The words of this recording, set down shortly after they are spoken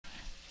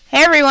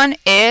Hey everyone,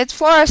 it's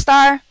Flora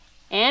Star,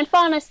 And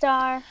Fauna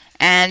Star.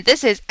 and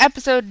this is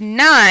episode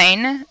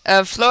 9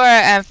 of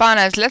Flora and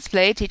Fauna's Let's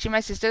Play Teaching My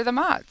Sister the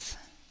Mods.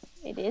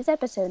 It is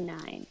episode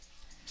 9.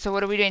 So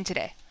what are we doing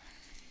today?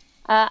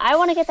 I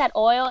want to get that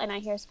oil, and I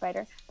hear a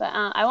spider, but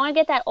I want to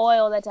get that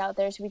oil that's out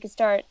there so we could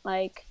start,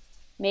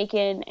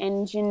 making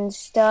engine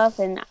stuff,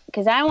 and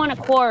because I want a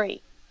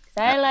quarry. Because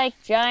I like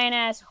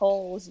giant-ass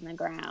holes in the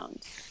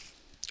ground.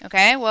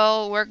 Okay,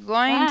 well, we're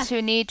going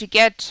to need to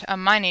get a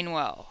mining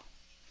well.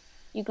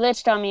 You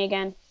glitched on me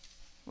again.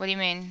 What do you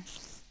mean?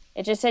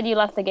 It just said you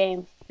left the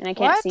game, and I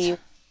can't see you.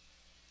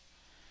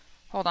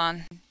 Hold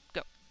on.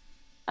 Go.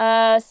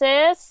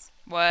 Sis?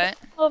 What?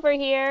 Over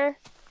here.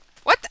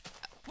 What?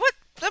 What?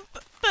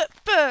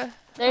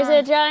 There's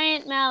a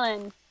giant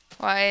melon.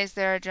 Why is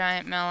there a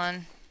giant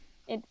melon?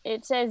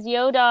 It says,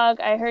 "Yo dog,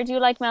 I heard you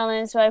like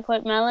melons, so I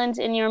put melons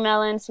in your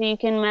melon so you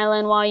can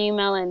melon while you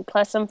melon,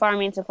 plus some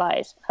farming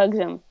supplies." Hugs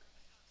him.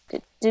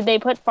 Did they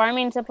put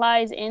farming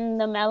supplies in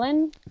the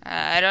melon?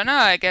 I don't know.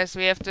 I guess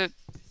we have to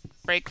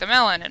break the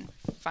melon and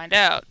find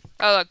out.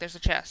 Oh, look, there's a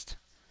chest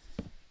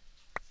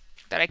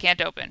that I can't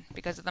open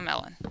because of the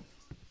melon.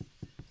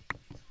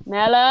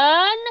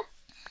 Melon?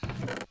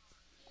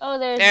 Oh,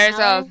 there's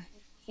some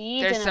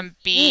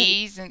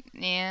bees and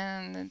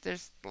yeah, and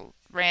there's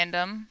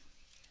random.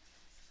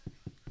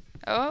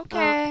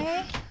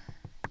 Okay.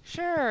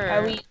 Sure.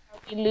 Are we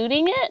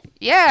looting it?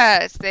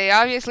 Yes, they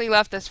obviously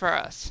left this for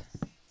us.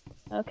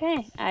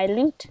 Okay, I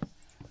loot.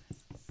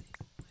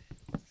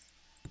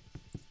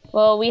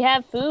 Well, we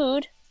have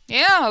food.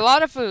 Yeah, a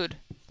lot of food.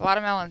 A lot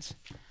of melons.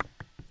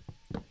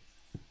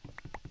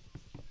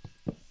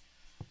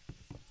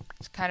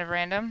 It's kind of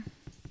random.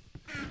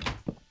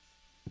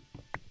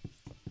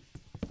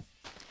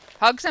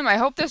 Hugsum, I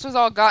hope this was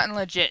all gotten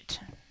legit.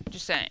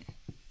 Just saying.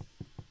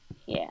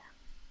 Yeah.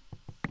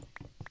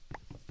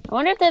 I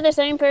wonder if they're the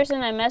same person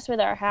that messed with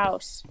our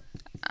house.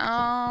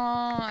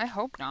 I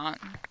hope not.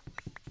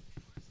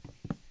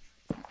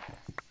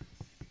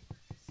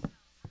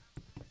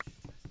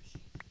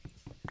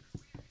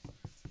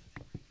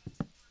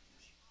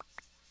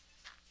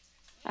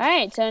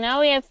 Alright, so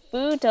now we have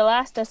food to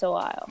last us a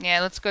while.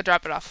 Yeah, let's go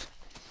drop it off.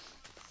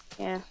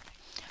 Yeah.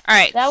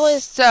 Alright,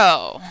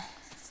 so...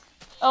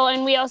 Oh,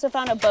 and we also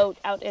found a boat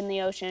out in the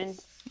ocean.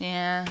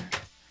 Yeah.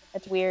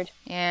 That's weird.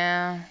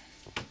 Yeah.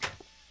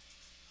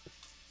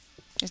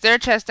 Is there a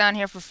chest down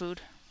here for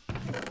food?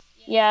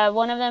 Yeah,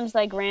 one of them's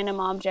like random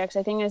objects.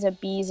 I think there's a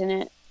bees in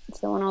it. It's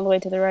the one all the way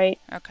to the right.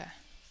 Okay.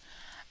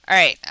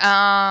 Alright,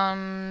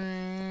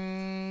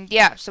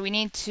 yeah, so we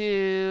need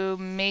to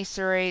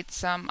macerate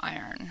some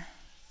iron.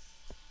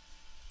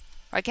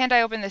 Why can't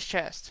I open this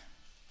chest?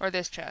 Or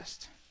this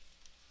chest?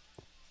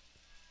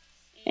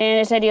 And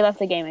it said you left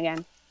the game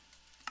again.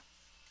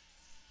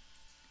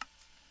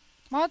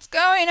 What's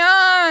going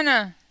on?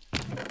 I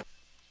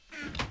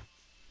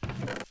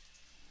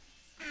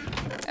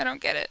don't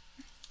get it.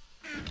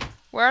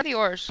 Where are the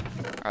ores?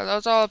 Are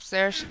those all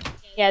upstairs?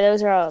 Yeah,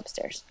 those are all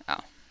upstairs. Oh,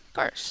 of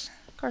course.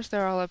 Of course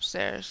they're all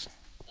upstairs.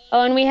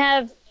 Oh, and we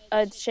have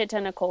a shit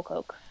ton of coal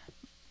coke.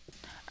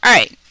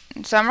 Alright,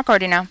 so I'm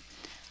recording now.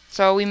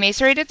 So we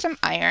macerated some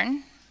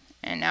iron,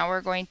 and now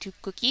we're going to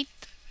cook it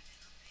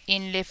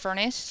in the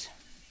furnace.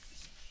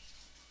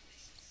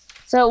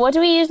 So what do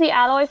we use the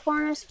alloy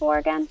furnace for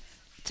again?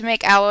 To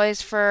make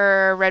alloys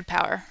for red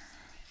power.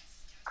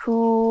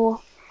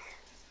 Cool.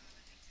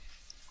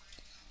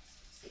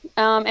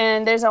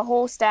 And there's a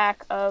whole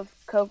stack of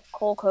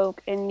coal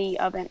coke in the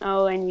oven.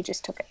 Oh, and you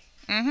just took it.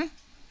 Mm-hmm.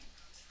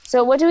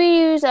 So what do we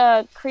use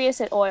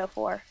creosote oil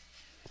for?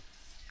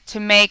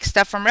 To make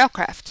stuff from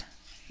railcraft.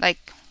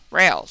 Like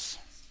rails.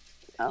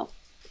 Oh.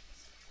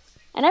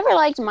 I never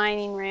liked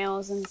mining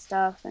rails and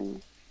stuff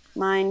and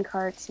mine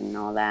carts and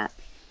all that.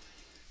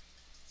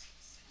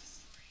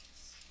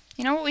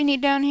 You know what we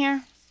need down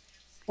here?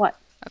 What?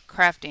 A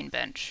crafting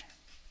bench.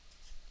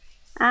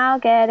 I'll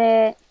get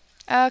it.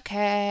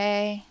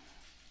 Okay.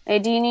 Hey,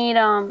 do you need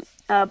a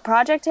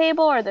project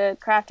table or the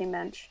crafting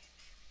bench?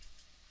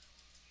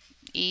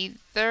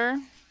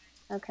 Either.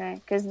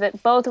 Okay, because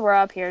both were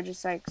up here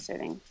just like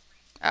sitting.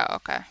 Oh,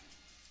 okay.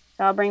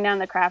 So I'll bring down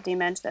the crafting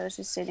bench that was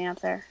just sitting up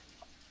there.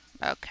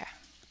 Okay.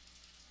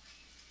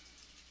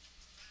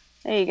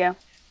 There you go.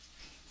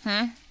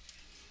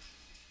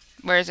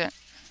 Where is it?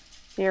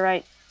 To your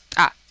right.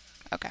 Ah,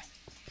 okay.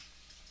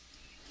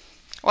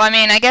 Well, I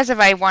mean, I guess if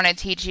I want to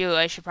teach you,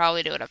 I should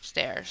probably do it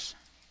upstairs.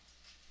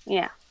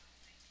 Yeah.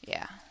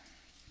 Yeah.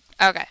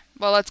 Okay.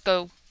 Well, let's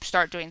go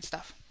start doing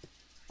stuff.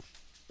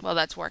 Well,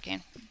 that's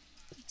working.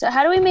 So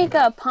how do we make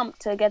a pump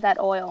to get that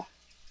oil?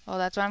 Well,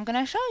 that's what I'm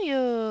going to show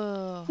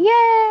you.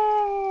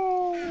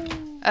 Yay!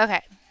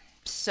 Okay.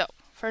 So,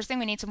 first thing,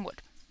 we need some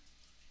wood.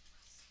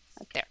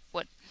 There,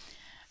 wood.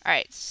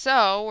 Alright,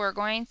 so we're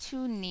going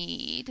to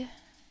need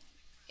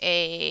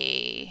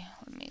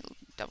let me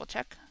double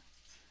check.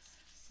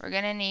 We're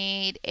going to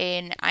need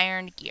an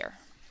iron gear.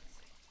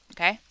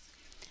 Okay?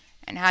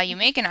 And how you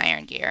make an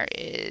iron gear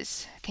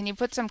is, can you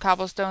put some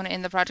cobblestone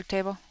in the project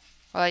table?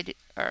 Well,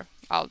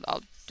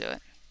 I'll do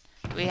it.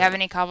 Do we have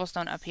any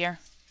cobblestone up here?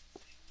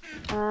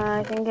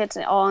 I think it's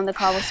all in the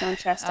cobblestone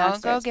chest I'll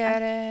go downstairs.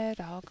 get it.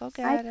 I'll go I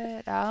get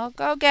it. I'll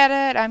go get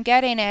it. I'm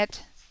getting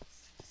it.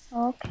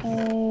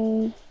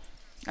 okay.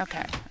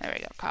 Okay, there we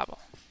go. Cobble.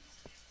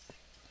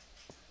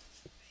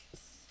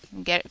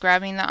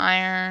 Grabbing the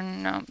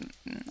iron. No,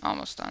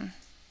 almost done.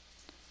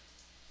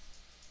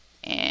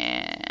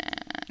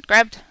 And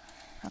grabbed.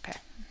 Okay.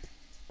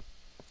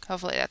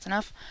 Hopefully that's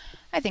enough.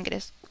 I think it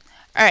is.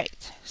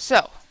 Alright,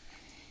 so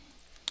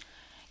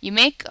you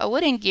make a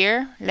wooden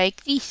gear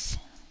like this.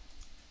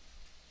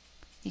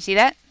 You see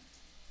that?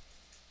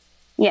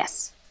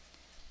 Yes.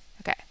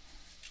 Okay.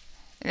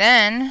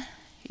 Then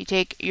you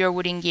take your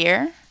wooden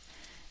gear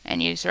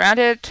and you surround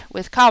it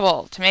with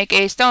cobble to make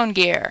a stone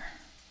gear.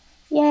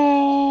 Yay.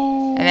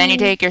 And then you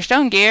take your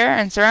stone gear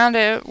and surround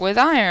it with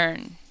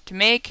iron to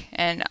make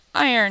an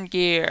iron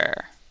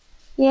gear.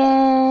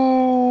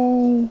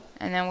 Yay.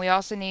 And then we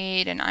also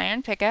need an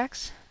iron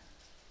pickaxe.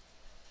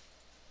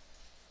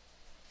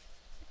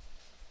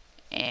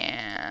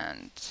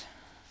 And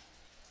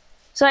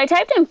So I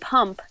typed in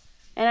pump,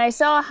 and I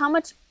saw how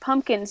much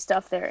pumpkin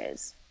stuff there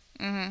is.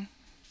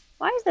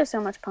 Why is there so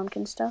much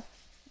pumpkin stuff?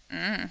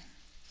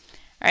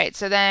 Alright,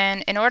 so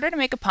then in order to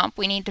make a pump,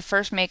 we need to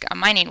first make a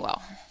mining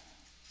well,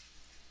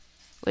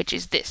 which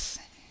is this.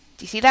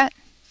 Do you see that?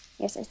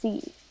 Yes, I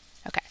see.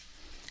 Okay.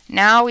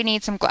 Now we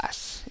need some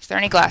glass. Is there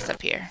any glass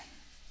up here?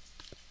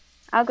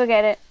 I'll go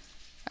get it.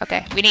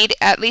 Okay, we need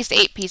at least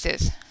 8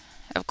 pieces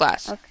of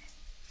glass. Okay.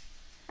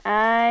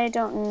 I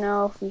don't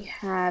know if we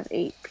have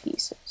 8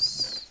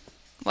 pieces.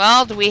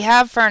 Well, do we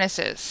have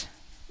furnaces?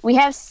 We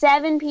have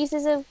 7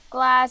 pieces of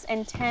glass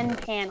and 10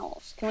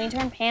 panels. Can we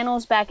turn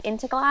panels back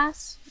into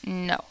glass?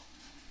 No.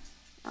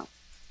 Oh.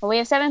 Well, we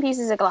have 7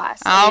 pieces of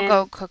glass. I'll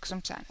go cook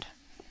some sand.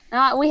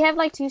 We have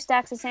like 2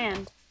 stacks of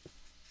sand.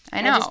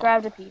 I know. I just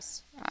grabbed a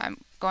piece.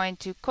 I'm going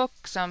to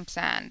cook some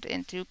sand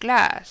into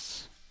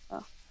glass.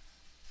 Oh.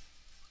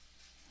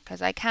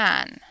 Because I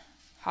can.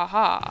 Ha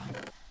ha.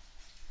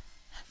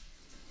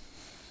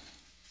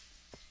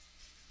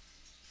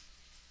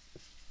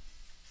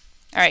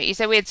 Alright, you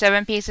said we had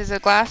 7 pieces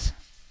of glass?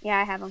 Yeah,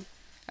 I have them.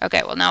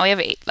 Okay, well now we have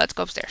 8. Let's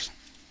go upstairs.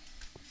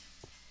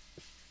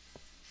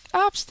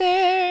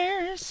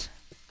 Upstairs!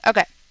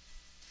 Okay.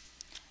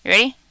 You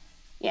ready?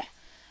 Yeah.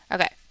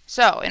 Okay,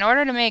 so in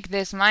order to make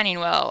this mining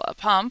well a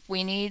pump,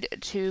 we need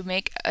to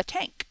make a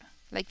tank,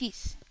 like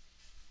this.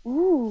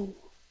 Ooh.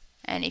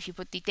 And if you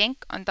put the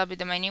tank on top of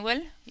the mining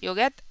well, you'll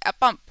get a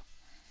pump.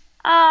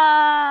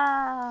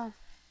 Ah.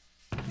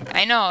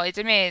 I know, it's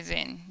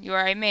amazing. You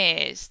are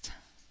amazed.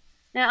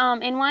 Now,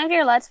 in one of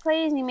your Let's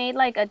Plays, you made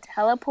like a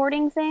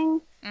teleporting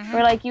thing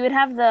where like you would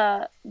have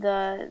the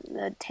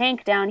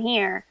tank down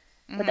here,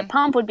 but the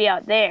pump would be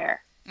out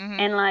there,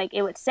 and like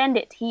it would send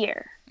it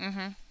here.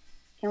 Can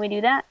we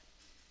do that?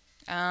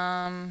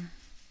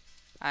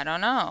 I don't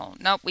know.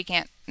 Nope, we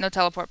can't. No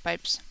teleport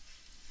pipes.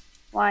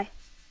 Why?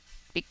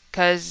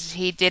 Because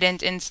he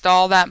didn't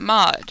install that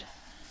mod.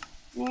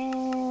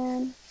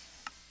 Man.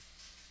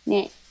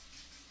 Nah.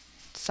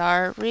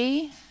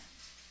 Sorry?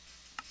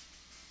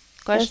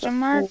 Question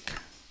mark?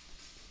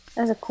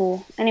 Those are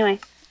cool. Anyway.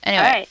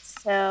 Anyway. Alright,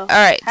 so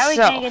how are we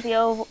going to get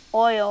the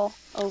oil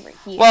over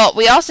here? Well,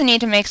 we also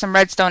need to make some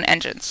redstone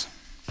engines.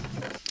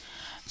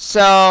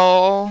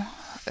 So,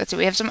 let's see.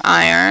 We have some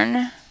iron.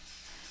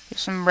 We have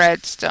some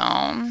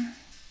redstone.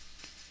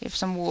 We have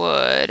some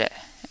wood.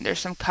 And there's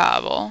some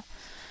cobble.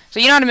 So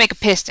you know how to make a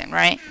piston,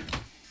 right?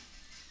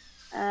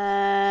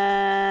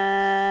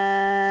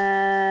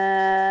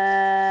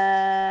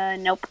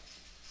 Nope.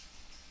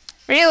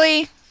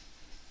 Really?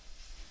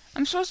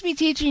 I'm supposed to be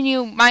teaching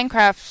you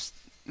Minecraft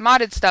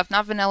modded stuff,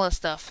 not vanilla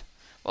stuff.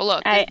 Well,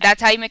 look,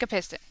 that's how you make a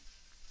piston.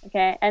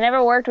 Okay, I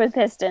never worked with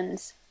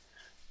pistons.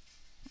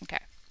 Okay.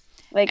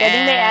 Like, I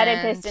think they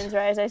added pistons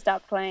right as I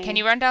stopped playing. Can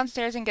you run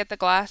downstairs and get the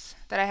glass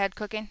that I had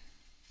cooking?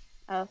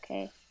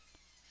 Okay.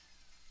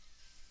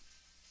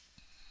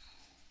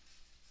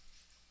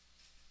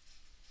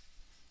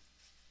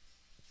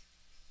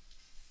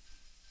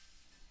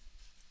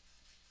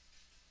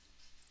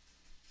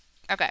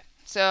 Okay,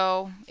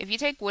 so if you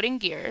take wooden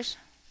gears,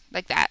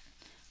 like that,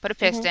 put a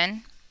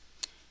piston,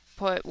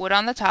 put wood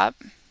on the top,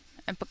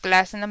 and put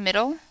glass in the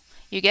middle,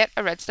 you get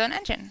a redstone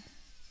engine.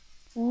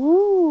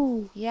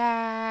 Ooh.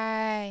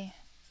 Yay!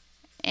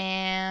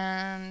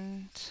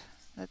 And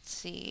let's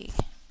see.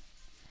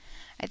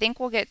 I think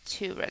we'll get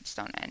 2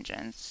 redstone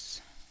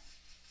engines.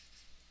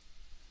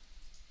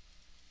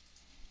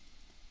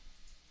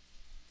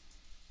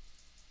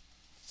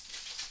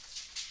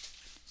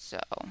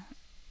 So,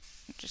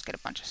 just get a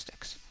bunch of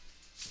sticks.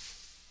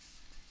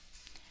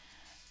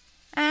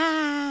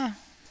 Ah!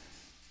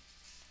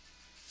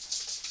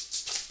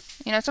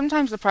 You know,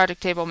 sometimes the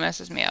project table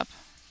messes me up.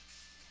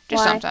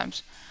 Just Why?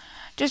 sometimes.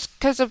 Just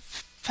because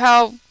of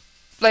how,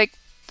 like,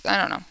 I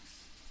don't know.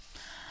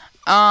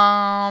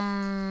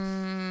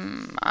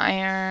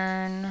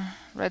 Iron,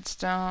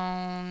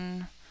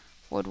 redstone,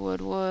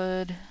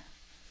 wood.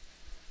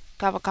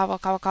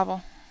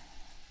 Cobble.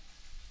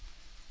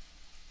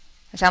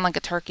 I sound like a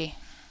turkey.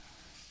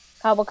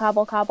 Cobble.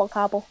 Cobble.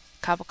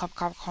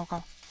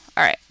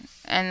 Alright,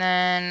 and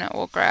then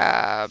we'll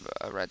grab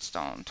a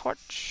redstone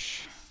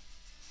torch.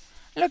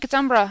 Look, it's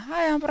Umbra.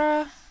 Hi,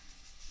 Umbra.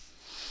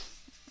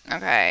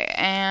 Okay,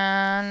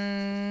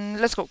 and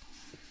let's go.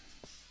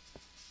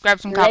 Grab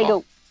some cobble.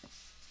 Lego.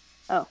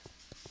 Oh,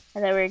 I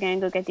thought we were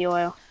gonna go get the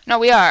oil. No,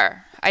 we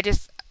are. I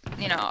just,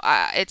 you know,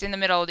 it's in the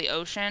middle of the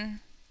ocean.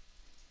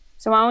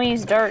 So why don't we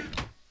use dirt?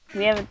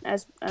 We have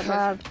a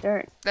lot of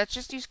dirt. Let's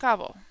just use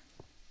cobble.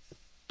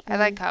 I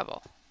like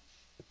cobble.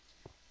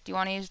 Do you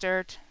want to use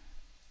dirt?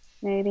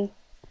 Maybe.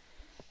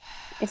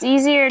 It's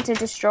easier to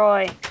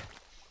destroy.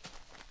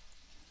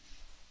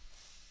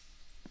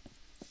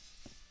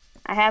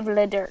 I have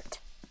the dirt.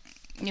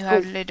 You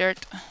have the dirt?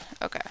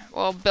 Okay.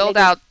 Well, build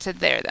out to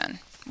there then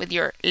with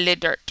your le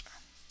dirt.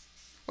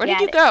 Where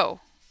did you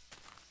go?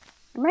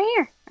 I'm right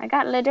here. I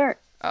got the dirt.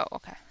 Oh,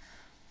 okay.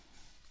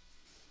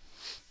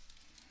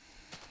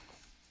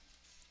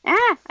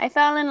 Ah, I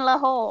fell in the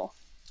hole.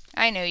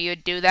 I knew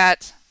you'd do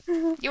that.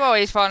 You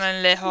always fall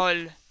in the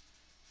hole.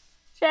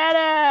 Shut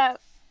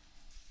up.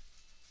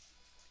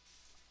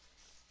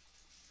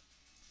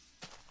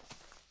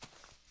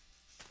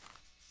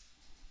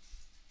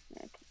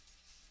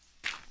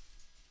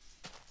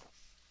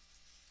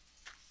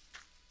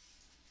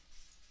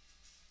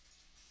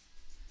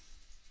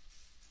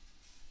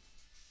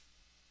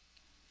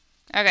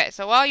 Okay,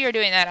 so while you're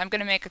doing that, I'm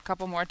going to make a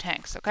couple more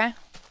tanks, okay?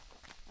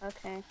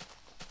 Okay.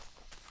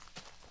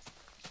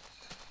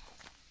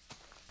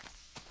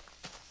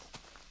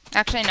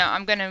 Actually, no,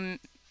 I'm going to...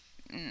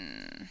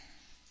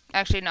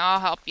 Actually, no, I'll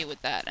help you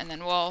with that, and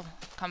then we'll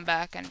come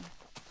back and...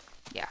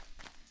 Yeah.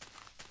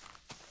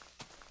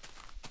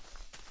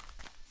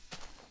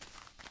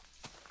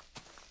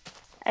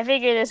 I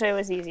figured this way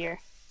was easier.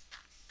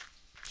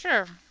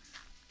 Sure.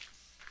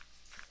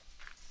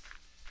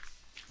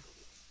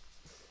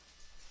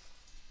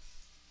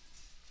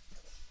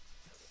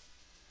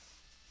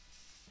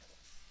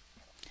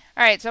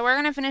 Alright, so we're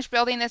going to finish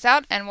building this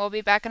out, and we'll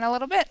be back in a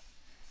little bit.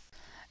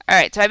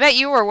 Alright, so I bet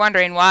you were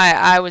wondering why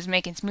I was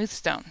making smooth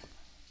stone.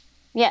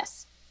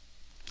 Yes.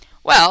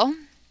 Well,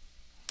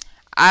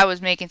 I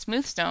was making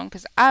smooth stone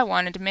because I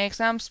wanted to make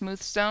some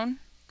smooth stone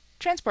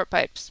transport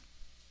pipes.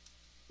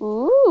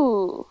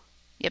 Ooh.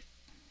 Yep.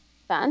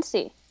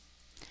 Fancy.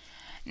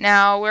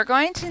 Now, we're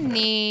going to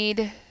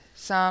need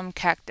some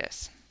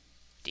cactus.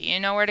 Do you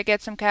know where to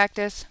get some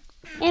cactus?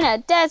 In a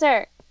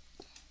desert.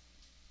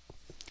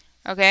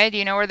 Okay, do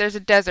you know where there's a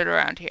desert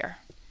around here?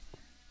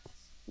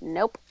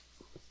 Nope.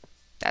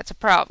 That's a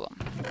problem.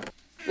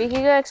 We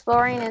could go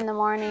exploring in the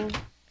morning.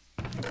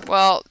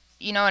 Well,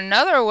 you know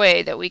another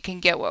way that we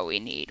can get what we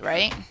need,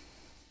 right?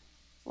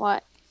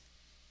 What?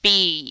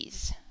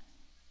 Bees.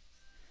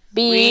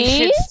 Bees? We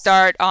should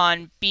start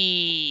on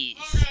bees.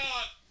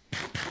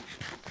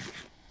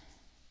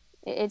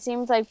 It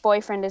seems like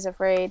boyfriend is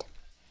afraid.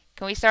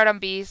 Can we start on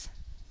bees?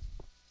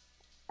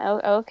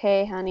 Oh,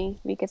 okay, honey.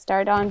 We could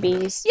start on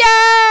bees.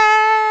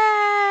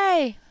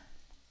 Yay!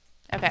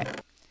 Okay.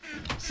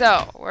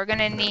 So, we're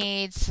gonna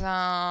need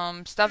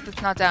some stuff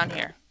that's not down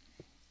here.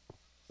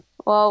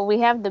 Well, we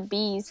have the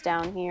bees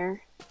down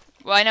here.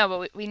 Well, I know,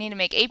 but we need to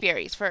make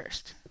apiaries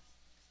first.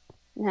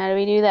 And how do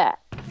we do that?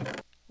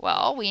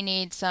 Well, we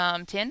need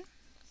some tin.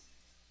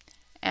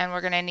 And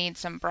we're gonna need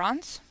some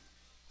bronze.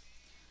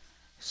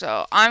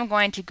 So, I'm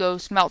going to go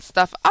smelt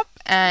stuff up,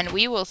 and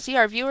we will see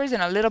our viewers in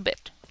a little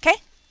bit. Okay?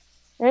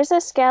 There's a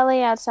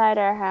skelly outside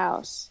our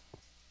house.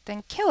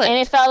 Then kill it. And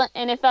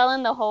it fell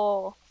in the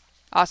hole.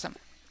 Awesome.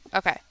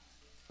 Okay.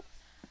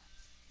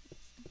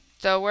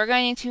 So we're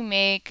going to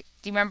make...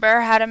 Do you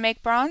remember how to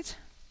make bronze?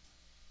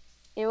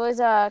 It was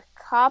a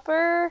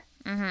copper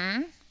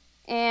Mm-hmm.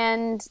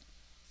 and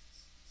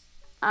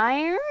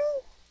iron?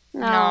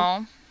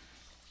 No.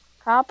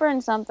 Copper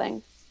and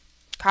something.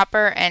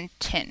 Copper and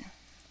tin.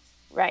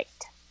 Right.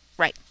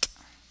 Right.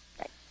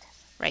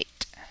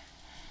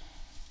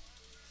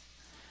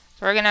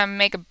 So we're going to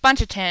make a bunch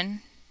of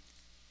tin.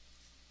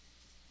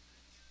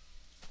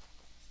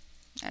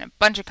 And a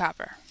bunch of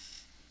copper.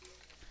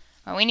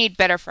 Well, we need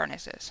better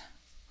furnaces.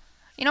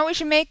 You know what we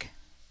should make?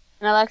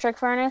 An electric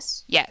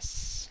furnace?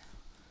 Yes.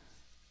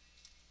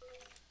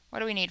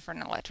 What do we need for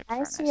an electric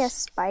furnace? I see a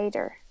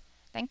spider.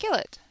 Then kill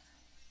it.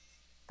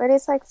 But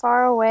it's like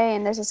far away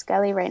and there's a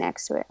skelly right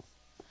next to it.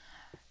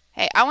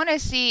 Hey, I want to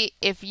see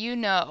if you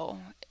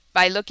know,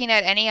 by looking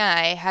at any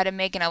eye, how to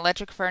make an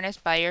electric furnace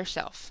by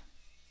yourself.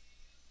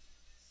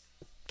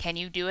 Can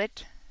you do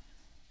it?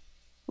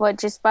 What,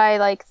 just by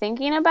like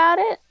thinking about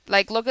it?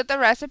 Like, look at the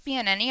recipe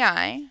in any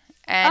eye,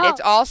 and Oh.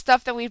 it's all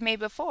stuff that we've made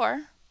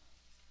before.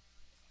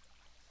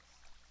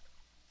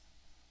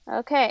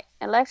 Okay,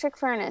 electric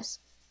furnace.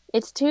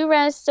 It's 2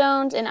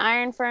 redstones, an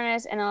iron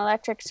furnace, and an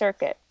electric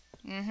circuit.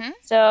 Mm-hmm.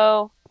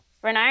 So,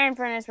 for an iron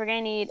furnace, we're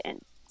going to need a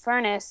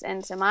furnace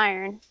and some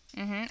iron.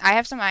 Mm-hmm. I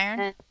have some iron.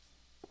 And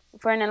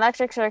for an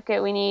electric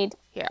circuit, we need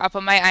Here, I'll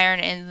put my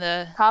iron in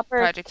the copper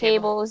project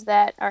table. cables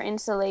that are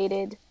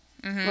insulated,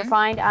 Mm-hmm.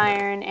 refined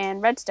iron,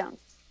 and redstone.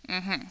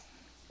 Mm-hmm. Do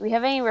we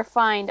have any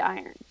refined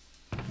iron?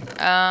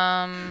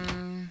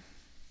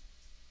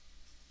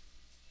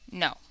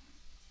 No.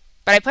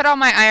 But I put all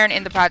my iron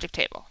in the project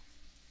table.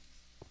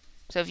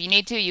 So if you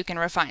need to, you can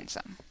refine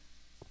some.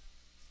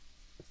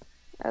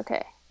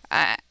 Okay.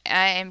 I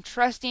am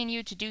trusting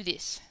you to do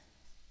this.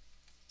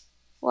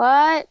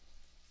 What?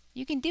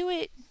 You can do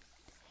it.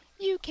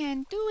 You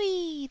can do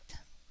it.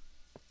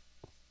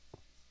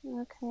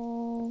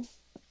 Okay.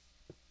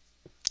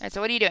 Alright,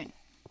 so what are you doing?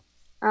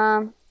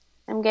 I'm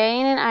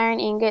getting an iron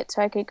ingot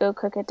so I could go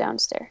cook it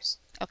downstairs.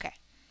 Okay.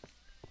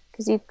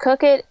 Because you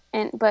cook it,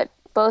 but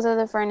both of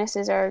the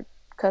furnaces are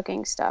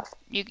cooking stuff.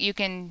 You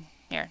can,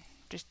 here,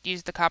 just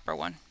use the copper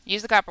one.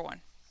 Use the copper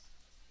one.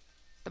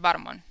 The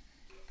bottom one.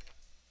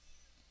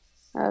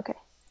 Okay.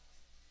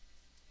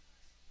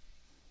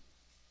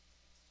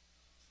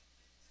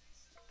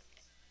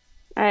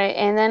 Alright,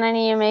 and then I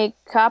need to make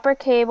copper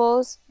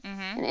cables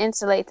and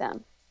insulate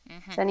them.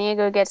 So I need to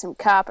go get some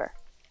copper.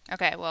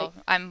 Okay, well,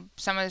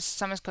 some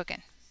is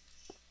cooking.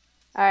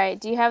 Alright,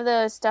 do you have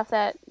the stuff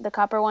the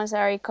copper ones that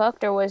already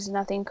cooked, or was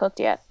nothing cooked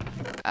yet?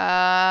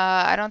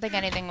 I don't think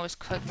anything was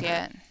cooked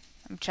yet.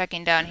 I'm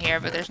checking down here,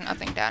 but there's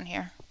nothing down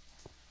here.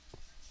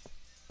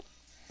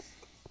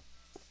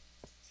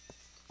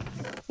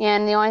 Yeah,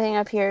 and the only thing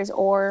up here is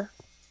ore.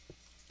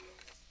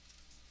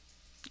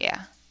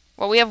 Yeah.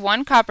 Well, we have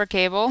one copper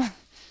cable.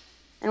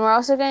 And we're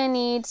also going to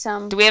need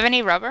some... Do we have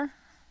any rubber?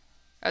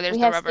 Oh, there's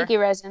the rubber. We have sticky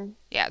resin.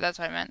 Yeah, that's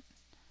what I meant.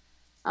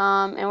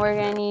 And we're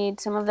going to need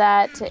some of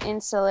that to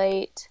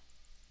insulate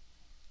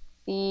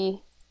the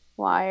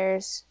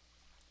wires.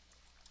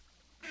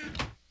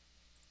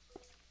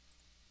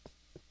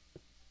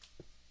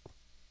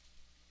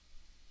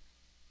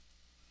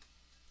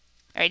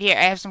 Right here,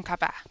 I have some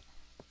copper.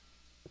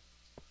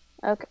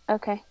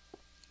 Okay.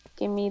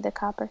 Give me the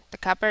copper. The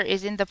copper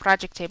is in the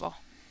project table.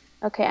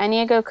 Okay, I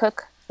need to go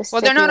cook the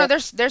sticky... Well, no,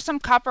 there's some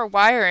copper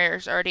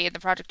wires already in the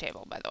project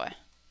table, by the way.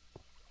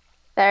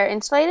 That are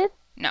insulated?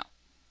 No.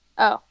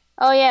 Oh.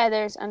 Oh, yeah,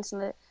 there's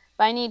insulated.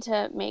 But I need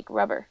to make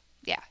rubber.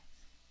 Yeah.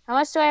 How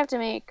much do I have to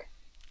make?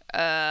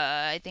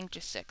 I think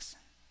just 6.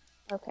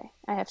 Okay,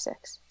 I have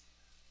 6.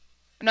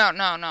 No,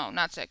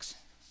 not 6.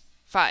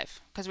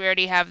 5, because we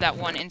already have that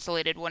one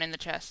insulated one in the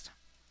chest.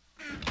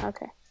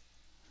 Okay.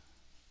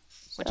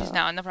 Which is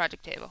now in the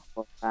project table.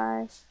 4,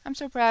 5. I'm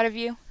so proud of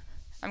you.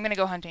 I'm gonna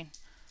go hunting.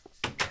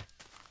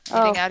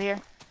 Anything out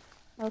here?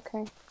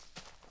 Okay.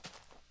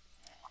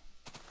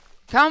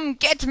 Come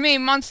get me,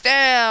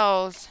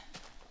 monsters!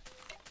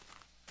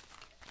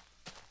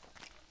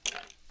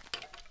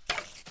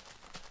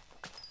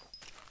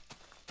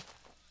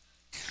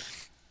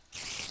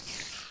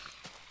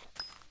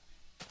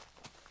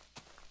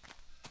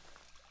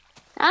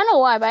 I don't know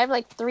why, but I have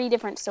like 3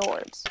 different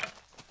swords.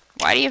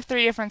 Why do you have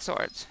 3 different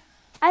swords?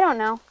 I don't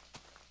know.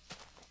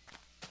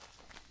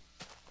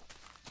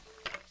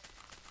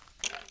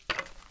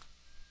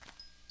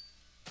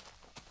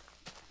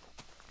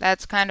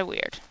 That's kind of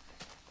weird.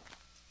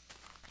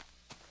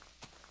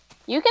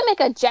 You can make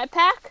a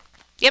jetpack?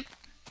 Yep.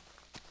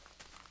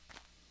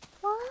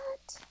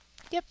 What?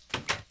 Yep.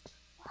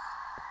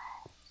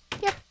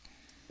 Yep.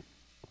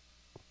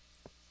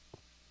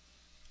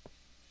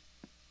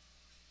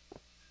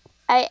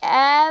 I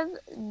have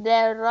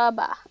the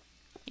rubber.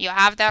 You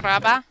have the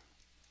rubber?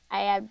 I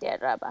have the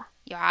rubber.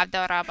 You have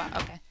the rubber.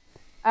 Okay.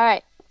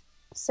 Alright.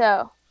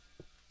 So,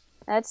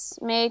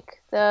 let's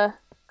make the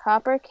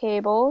copper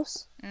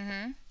cables.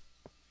 Mm-hmm.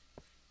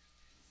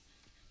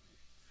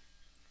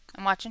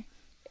 I'm watching.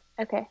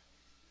 Okay.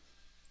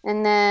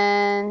 And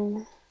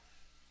then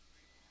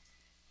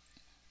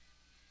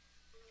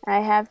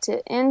I have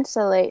to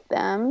insulate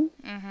them.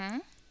 Mm-hmm.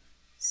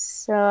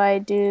 So I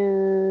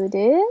do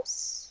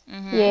this.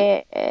 Mm-hmm.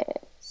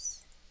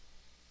 Yes.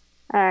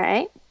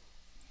 Alright.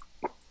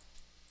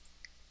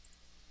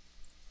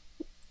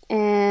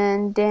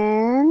 And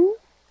then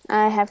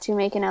I have to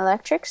make an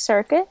electric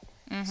circuit.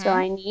 Mm-hmm. So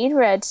I need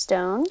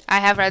redstone. I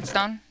have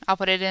redstone. I'll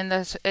put it in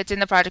it's in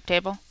the project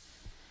table.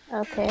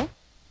 Okay.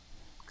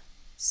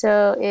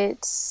 So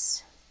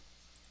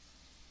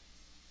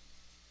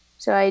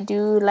I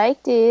do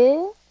like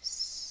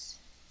this.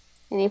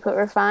 And you put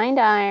refined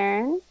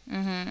iron.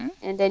 Mm-hmm.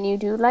 And then you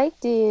do like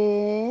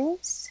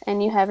this.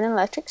 And you have an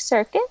electric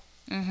circuit.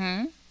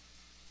 Mm-hmm.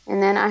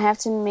 And then I have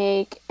to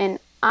make an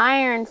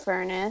iron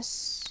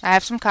furnace. I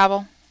have some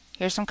cobble.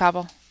 Here's some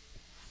cobble.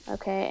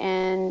 Okay,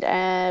 and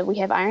we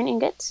have iron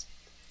ingots.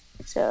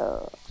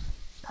 So,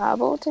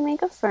 cobble to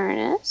make a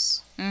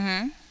furnace.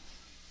 Mm-hmm.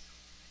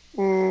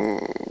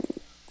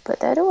 And put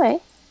that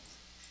away.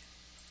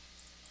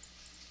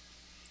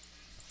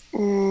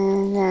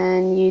 And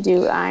then you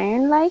do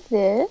iron like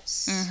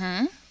this.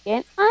 Mm-hmm.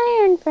 Get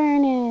iron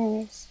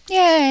furnace.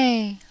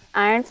 Yay!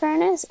 Iron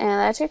furnace, an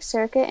electric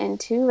circuit, and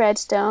 2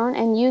 redstone,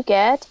 and you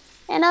get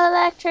an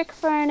electric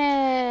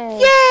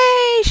furnace.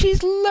 Yay!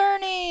 She's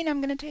learning!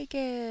 I'm gonna take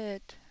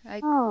it. I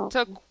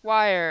took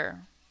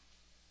wire.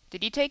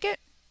 Did you take it?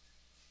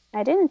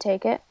 I didn't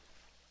take it.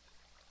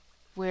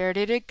 Where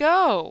did it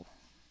go?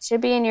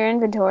 Should be in your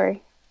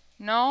inventory.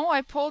 No,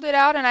 I pulled it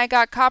out and I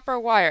got copper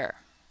wire.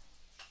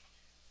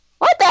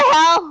 What the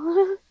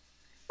hell?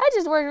 I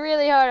just worked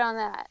really hard on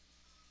that.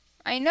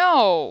 I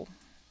know.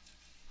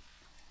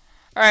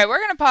 Alright, we're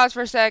gonna pause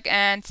for a sec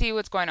and see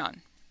what's going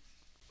on.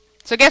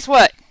 So guess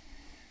what?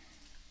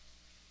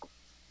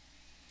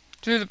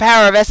 Through the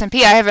power of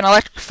SMP, I have an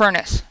electric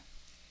furnace.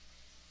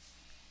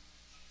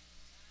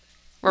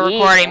 We're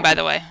recording, by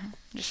the way.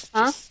 Just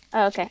Oh,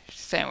 okay.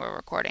 saying we're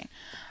recording.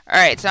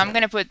 Alright, so I'm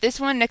gonna put this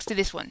one next to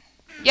this one.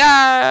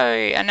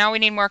 Yay! And now we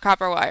need more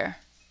copper wire.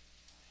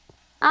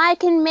 I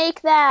can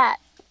make that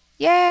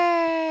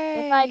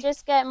Yay! if I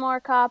just get more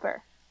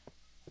copper.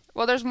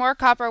 Well, there's more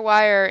copper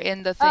wire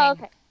in the thing. Oh,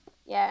 okay.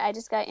 Yeah, I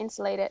just got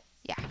insulated.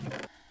 Yeah.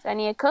 So I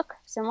need to cook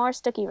some more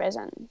sticky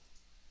resin.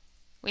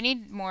 We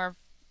need more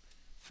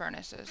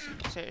furnaces.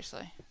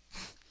 Seriously.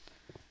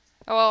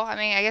 Oh, well, I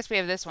mean, I guess we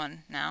have this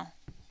one now.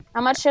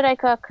 How much should I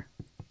cook?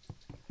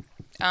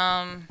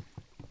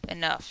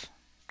 Enough.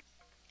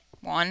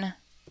 One.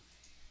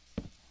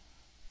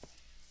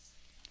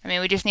 I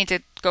mean, we just need to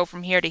go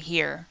from here to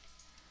here.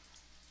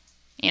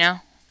 You know?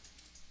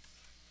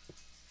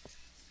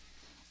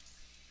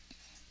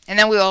 And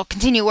then we will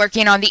continue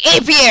working on the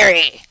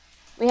apiary!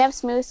 We have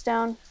smooth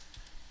stone.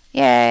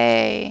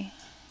 Yay!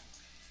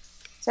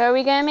 So are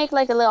we gonna make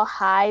like a little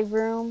hive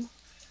room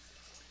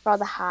for all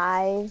the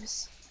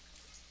hives?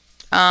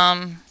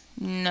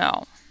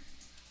 No.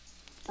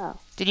 Oh.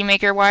 Did you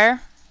make your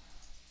wire?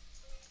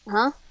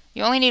 Huh?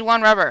 You only need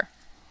one rubber.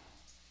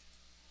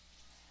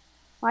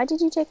 Why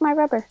did you take my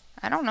rubber?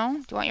 I don't know.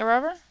 Do you want your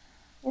rubber?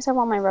 Yes, I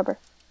want my rubber.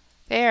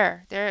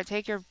 There,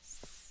 take your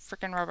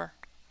frickin' rubber.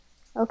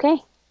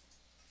 Okay.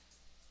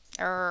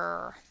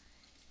 By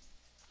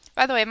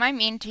the way, am I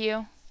mean to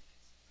you?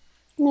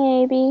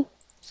 Maybe.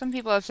 Some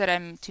people have said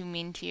I'm too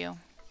mean to you.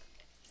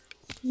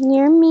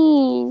 You're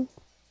mean.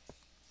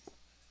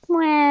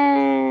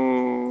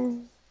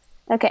 Mwah.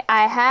 Okay,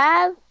 I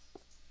have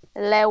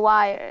the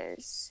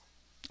wires.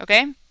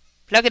 Okay?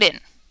 Plug it in.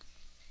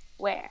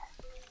 Where?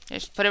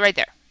 Just put it right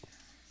there.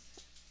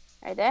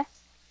 Right there?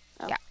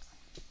 Oh. Yeah.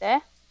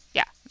 There?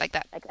 Yeah, like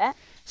that. Like that?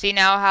 See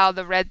now how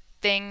the red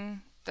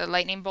thing, the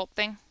lightning bolt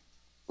thing?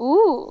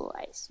 Ooh,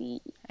 I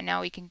see. And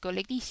now we can go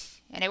like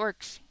this. And it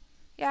works.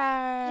 Yay!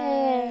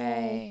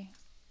 Yay.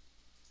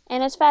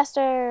 And it's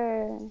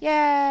faster.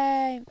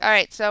 Yay!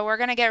 Alright, so we're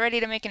going to get ready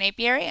to make an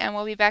apiary, and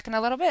we'll be back in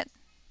a little bit.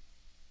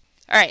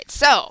 Alright,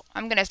 so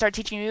I'm going to start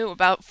teaching you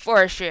about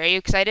forestry. Are you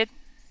excited?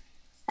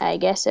 I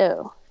guess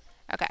so.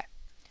 Okay.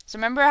 So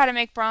remember how to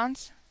make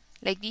bronze?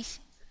 Like these?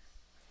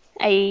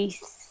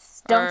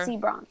 Don't Or see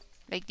bronze.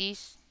 like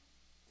these?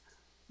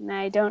 And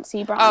I don't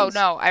see bronze. Oh,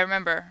 no, I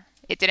remember.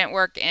 It didn't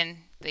work in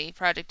the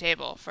project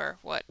table for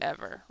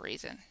whatever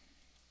reason.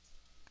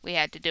 We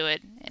had to do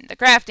it in the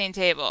crafting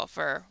table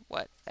for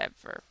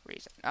whatever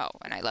reason. Oh,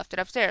 and I left it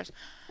upstairs.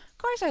 Of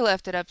course I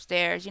left it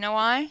upstairs. You know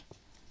why?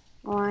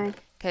 Why?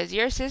 Because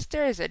your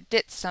sister is a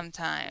ditz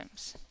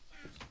sometimes.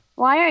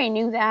 Why I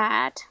knew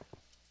that.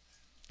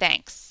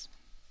 Thanks.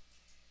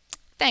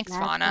 Thanks,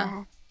 Love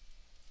Fauna.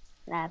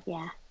 ya. Love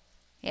ya.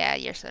 Yeah,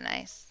 you're so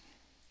nice.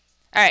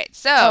 Alright,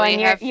 so Oh, we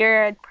and have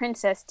you're a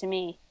princess to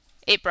me.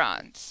 8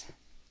 bronze.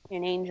 You're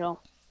an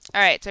angel.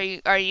 Alright, so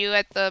are you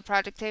at the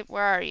project table?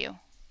 Where are you?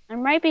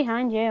 I'm right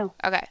behind you.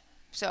 Okay,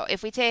 so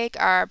if we take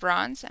our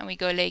bronze and we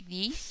go like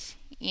this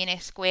in a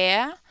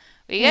square,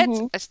 we get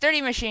a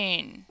sturdy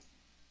machine.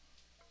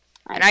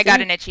 And I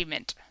got an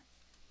achievement.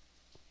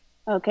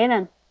 Okay,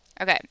 then.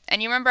 Okay,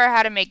 and you remember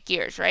how to make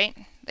gears, right?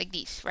 Like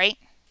these, right?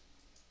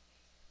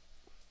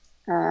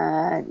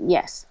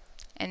 Yes.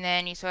 And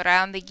then you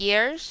surround the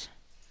gears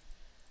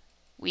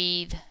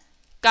with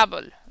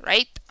cobble,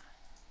 right?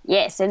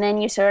 Yes, and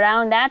then you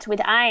surround that with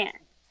iron.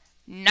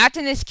 Not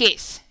in this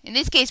case. In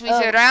this case, we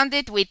surround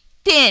it with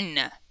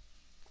tin.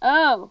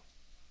 Oh,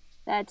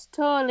 that's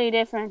totally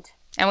different.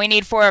 And we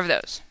need 4 of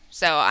those.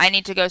 So I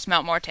need to go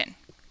smelt more tin.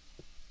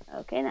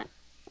 Okay, then.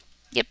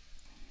 Yep.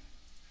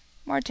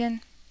 More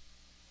tin.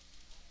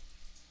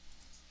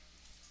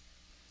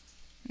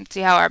 Let's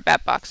see how our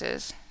bat box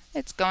is.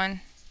 It's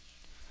going.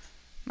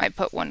 Might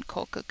put 1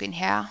 coal cook in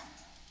here.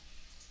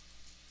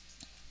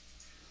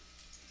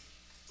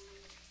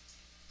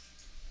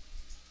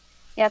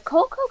 Yeah,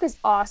 coal coke is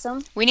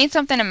awesome. We need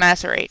something to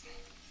macerate.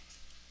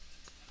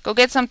 Go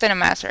get something to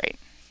macerate.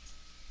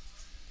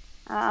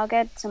 I'll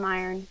get some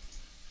iron.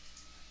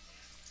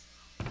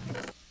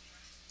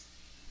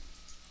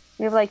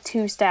 We have like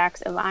 2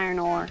 stacks of iron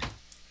ore.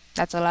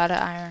 That's a lot of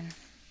iron.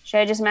 Should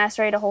I just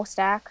macerate a whole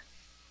stack?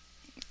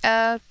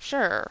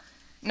 Sure.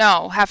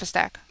 No, half a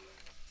stack.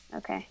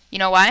 Okay. You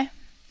know why?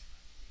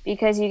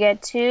 Because you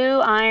get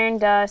 2 iron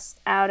dust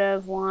out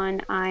of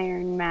 1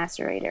 iron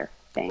macerator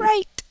thing.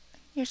 Right.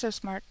 You're so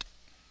smart.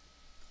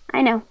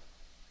 I know.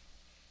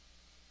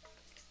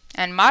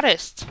 And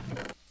modest.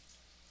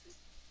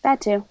 That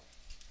too.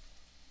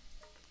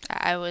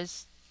 I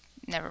was...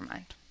 Never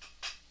mind.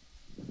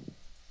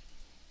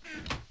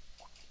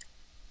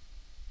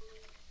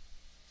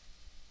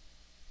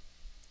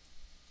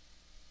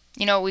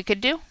 You know what we could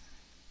do?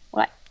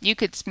 What? You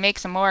could make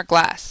some more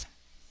glass.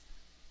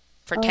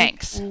 For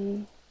tanks.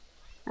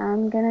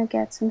 I'm gonna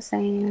get some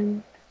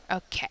sand.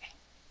 Okay.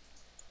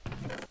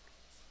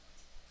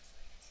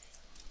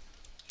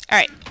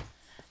 Alright.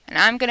 And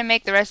I'm going to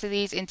make the rest of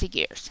these into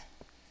gears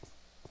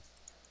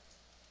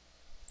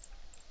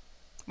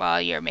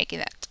while you're making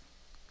that.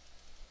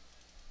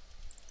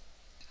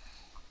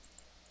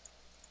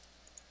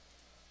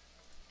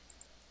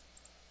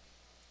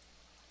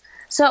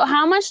 So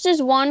how much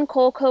does one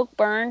coal coke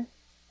burn?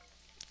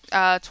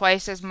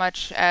 Twice as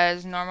much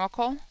as normal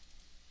coal.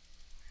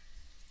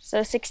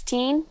 So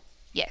 16?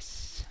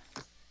 Yes.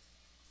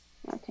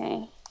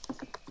 Okay.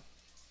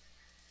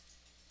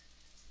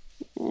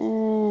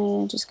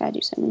 Just gotta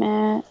do some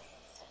math.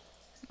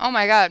 Oh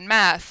my god,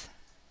 math.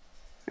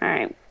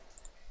 Alright.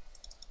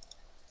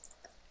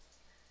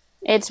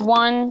 It's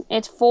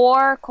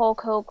 4 coal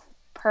coke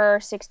per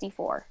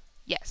 64.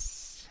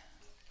 Yes.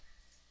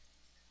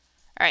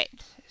 Alright,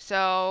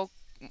 so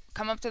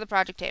come up to the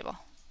project table.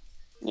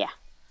 Yeah.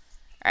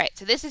 Alright,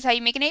 so this is how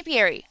you make an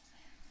apiary.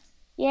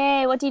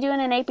 Yay, what do you do in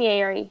an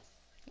apiary?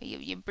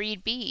 You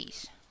breed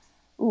bees.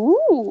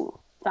 Ooh,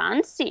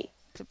 fancy.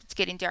 Except it's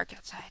getting dark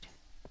outside.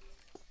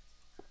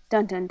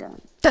 Dun dun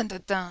dun. Dun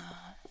dun dun.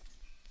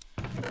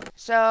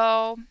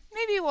 So,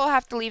 maybe we'll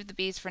have to leave the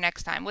bees for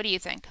next time. What do you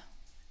think?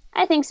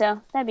 I think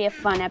so. That'd be a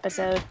fun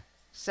episode.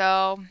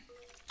 So,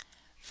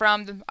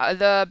 from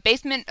the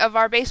basement of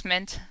our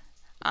basement,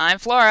 I'm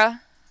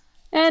Flora.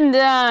 And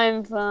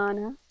I'm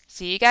Fauna.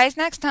 See you guys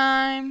next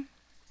time.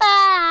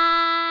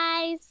 Bye!